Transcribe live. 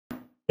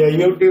A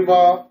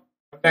U-tuba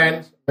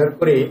contains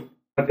mercury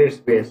at its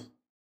base.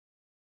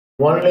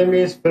 One limb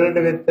is filled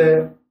with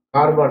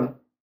carbon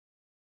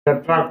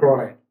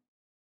tetrachloride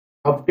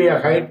up to a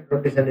height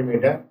 20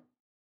 centimeter.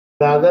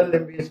 The other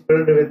limb is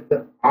filled with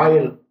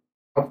oil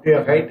up to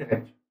a height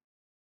h.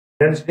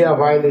 Density of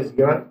oil is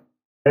given.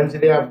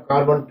 Density of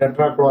carbon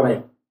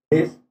tetrachloride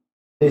is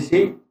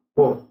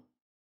CC4,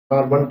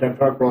 carbon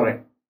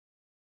tetrachloride.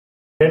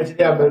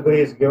 Density of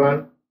mercury is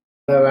given.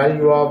 The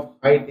value of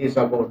height is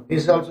about.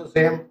 This is also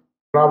same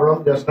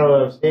problem just now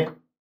I have seen.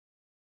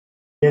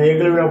 In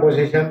equilibrium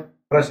position,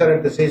 pressure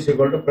at C is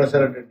equal to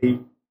pressure at D.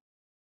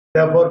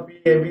 Therefore,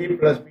 PAB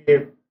plus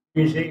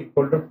PC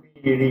equal to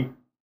PED.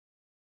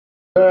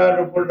 So I have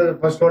to put the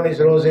first one is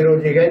rho 0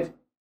 GH,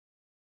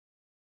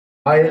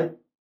 oil,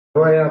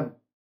 rho M,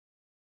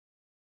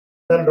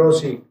 then rho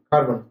C,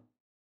 carbon.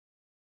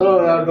 So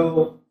we have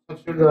to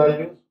substitute the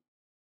values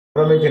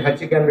from which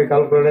H can be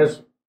calculated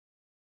as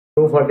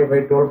 240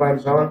 by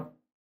 12.7,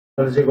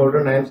 that is equal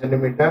to 9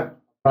 centimeter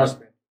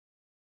approximate.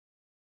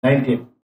 19.